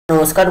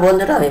নমস্কার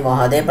বন্ধুরা, আমি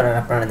মহাদেব আর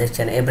আপনারা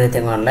দেখছেন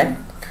এভরিথিং অনলাইন।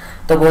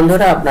 তো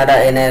বন্ধুরা, আপনারা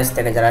এনএস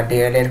থেকে যারা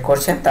d.el.ed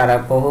করছেন তারা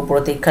বহু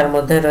প্রতীক্ষার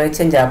মধ্যে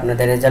রয়েছেন যে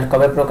আপনাদের রেজাল্ট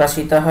কবে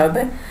প্রকাশিত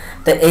হবে।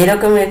 তো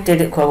এইরকম একটি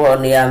খবর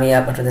নিয়ে আমি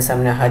আপনাদের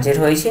সামনে হাজির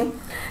হয়েছি।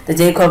 তো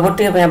যেই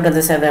খবরটি আমি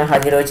আপনাদের সামনে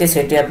হাজির হয়েছি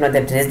সেটি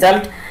আপনাদের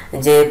রেজাল্ট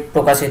যে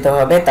প্রকাশিত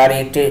হবে তার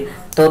একটি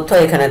তথ্য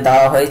এখানে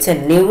দেওয়া হয়েছে।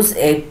 নিউজ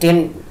 18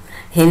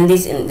 হিন্দি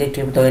একটি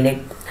দৈনিক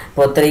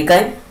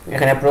পত্রিকায়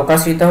এখানে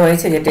প্রকাশিত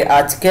হয়েছে, যেটি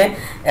আজকে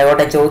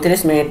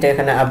 11:34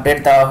 এখানে আপডেট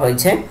দেওয়া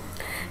হয়েছে।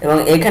 এবং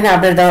এখানে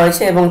আপডেট দেওয়া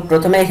হয়েছে এবং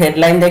প্রথমে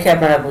হেডলাইন দেখে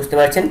আপনারা বুঝতে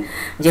পারছেন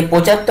যে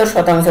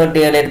 75%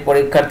 d.el.ed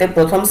পরীক্ষার্থী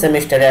প্রথম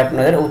সেমিস্টারে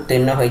আপনাদের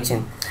উত্তীর্ণ হয়েছে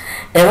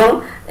এবং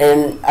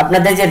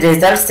আপনাদের যে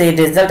রেজাল্ট সেই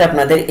রেজাল্ট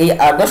আপনাদের এই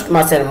আগস্ট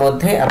মাসের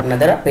মধ্যে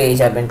আপনারা পেয়ে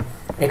যাবেন।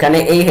 এখানে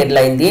এই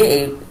হেডলাইন দিয়ে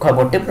এই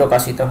খবরটি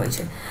প্রকাশিত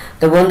হয়েছে।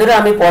 তো বন্ধুরা,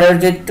 আমি পরের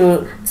যে একটু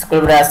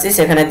স্ক্রল করে আসছি,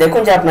 সেখানে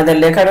দেখুন যে আপনাদের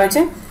লেখা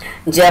রয়েছে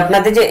যে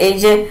আপনাদের যে এই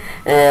যে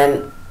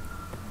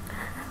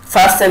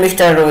ফার্স্ট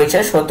সেমিস্টার রয়েছে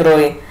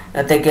 17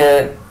 থেকে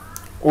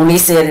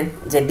 19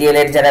 যে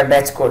d.el.ed যারা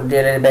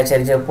d.el.ed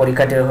ব্যাচের যে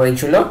পরীক্ষাটি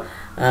হয়েছিল,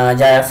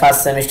 যারা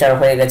ফার্স্ট সেমিস্টার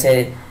হয়ে গেছে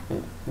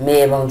মে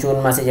এবং জুন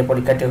মাসে যে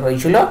পরীক্ষাটি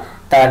হয়েছিল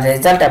তার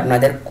রেজাল্ট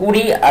আপনাদের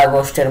 20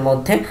 আগস্টের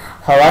মধ্যে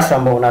হওয়ার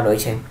সম্ভাবনা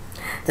রয়েছে।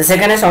 তো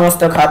সেখানে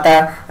সমস্ত খাতা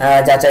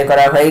যাচাই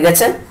করা হয়ে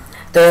গেছে।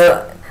 তো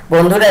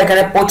বন্ধুরা,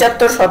 এখানে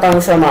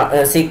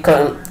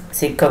 75%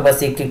 শিক্ষক বা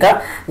শিক্ষিকা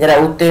যারা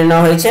উত্তীর্ণ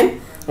হয়েছেন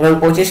এবং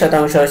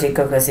 25%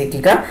 শিক্ষক বা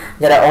শিক্ষিকা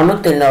যারা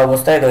অনুত্তীর্ণ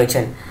অবস্থায়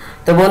রয়েছেন।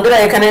 তো বন্ধুরা,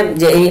 এখানে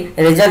যে এই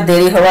রেজাল্ট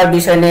দেরি হওয়ার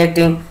বিষয় নিয়ে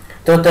একটি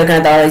তথ্য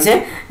এখানে দেওয়া হয়েছে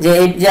যে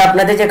এই যে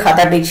আপনাদের যে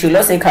খাতাটি ছিল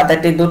সেই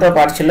খাতাটির দুটো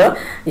পার্ট ছিল,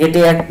 যেটি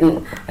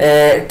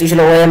একটি ছিল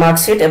ওয়ে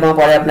মার্কশিট এবং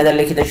পরে আপনাদের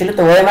লিখিত ছিল।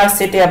 তো ওয়ে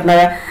মার্কশিটে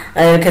আপনারা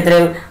ক্ষেত্রে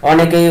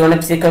অনেক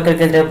শিক্ষকের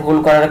ক্ষেত্রে ভুল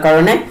করার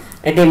কারণে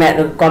এটি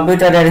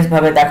কম্পিউটারের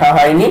ভাবে দেখা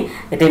হয়নি,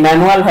 এটি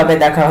ম্যানুয়াল ভাবে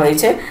দেখা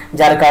হয়েছে,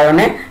 যার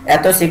কারণে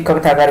এত শিক্ষক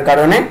থাকার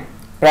কারণে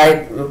প্রায়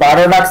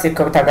 12 লাখ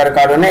শিক্ষক থাকার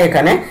কারণে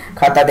এখানে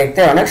খাতা দেখতে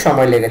অনেক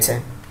সময় লেগেছে।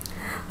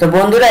 তো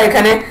বন্ধুরা,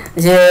 এখানে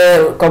যে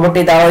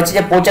খবরটি দেওয়া হয়েছে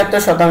যে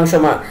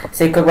 75%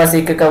 শিক্ষক বা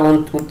শিক্ষিকা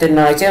উত্তীর্ণ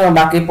হয়েছে এবং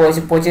বাকি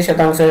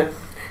 25%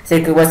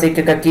 শিক্ষক বা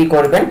শিক্ষিকা কি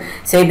করবেন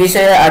সেই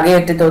বিষয়ে আগে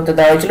একটি তথ্য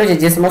দেওয়া হয়েছিল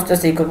যে সমস্ত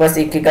শিক্ষক বা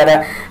শিক্ষিকারা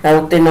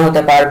উত্তীর্ণ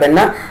হতে পারবেন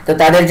না, তো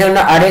তাদের জন্য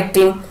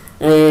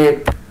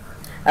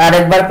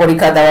আরেকবার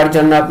পরীক্ষা দেওয়ার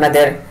জন্য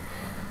আপনাদের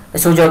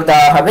সুযোগ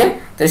দেওয়া হবে।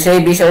 তো সেই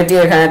বিষয়টি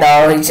এখানে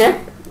দেওয়া হয়েছে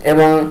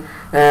এবং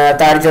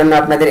তার জন্য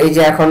আপনাদের এই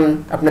যে এখন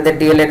আপনাদের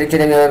d.el.ed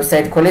যদি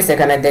ওয়েবসাইট খুলি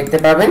সেখানে দেখতে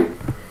পাবেন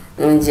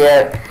যে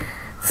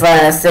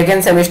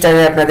সেকেন্ড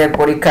সেমিস্টারে আপনাদের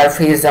পরীক্ষার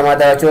ফিস জমা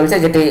দেওয়া চলছে,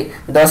 যেটি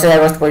 10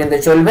 আগস্ট পর্যন্ত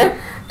চলবে।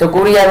 তো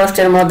 20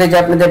 আগস্টের মধ্যে যে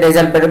আপনাদের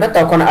রেজাল্ট বেরোবে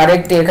তখন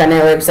আরেকটি এখানে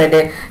ওয়েবসাইটে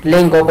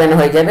লিঙ্ক ওপেন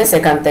হয়ে যাবে,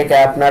 সেখান থেকে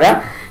আপনারা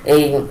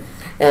এই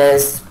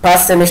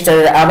ফার্স্ট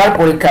সেমিস্টারের আবার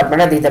পরীক্ষা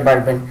আপনারা দিতে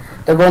পারবেন।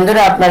 তো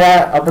বন্ধুরা, আপনারা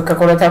অপেক্ষা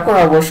করে থাকুন,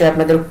 অবশ্যই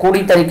আপনাদের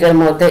 20 তারিখের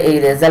মধ্যে এই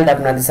রেজাল্ট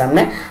আপনাদের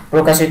সামনে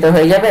প্রকাশিত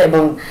হয়ে যাবে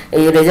এবং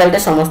এই রেজাল্টে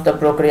সমস্ত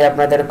প্রক্রিয়া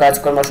আপনাদের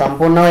কাজকর্ম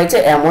সম্পূর্ণ হয়েছে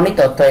এমনই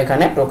তথ্য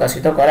এখানে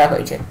প্রকাশিত করা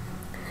হয়েছে।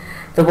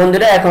 তো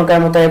বন্ধুরা, এখনকার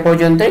মতো এই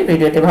পর্যন্তই।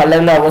 ভিডিওটি ভালো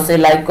লাগলে অবশ্যই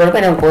লাইক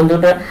করবেন এবং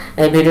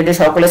ভিডিওটি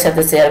সকলের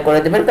সাথে শেয়ার করে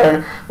দেবেন, কারণ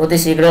অতি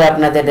শীঘ্রই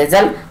আপনাদের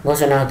রেজাল্ট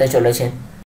ঘোষণা হতে চলেছে।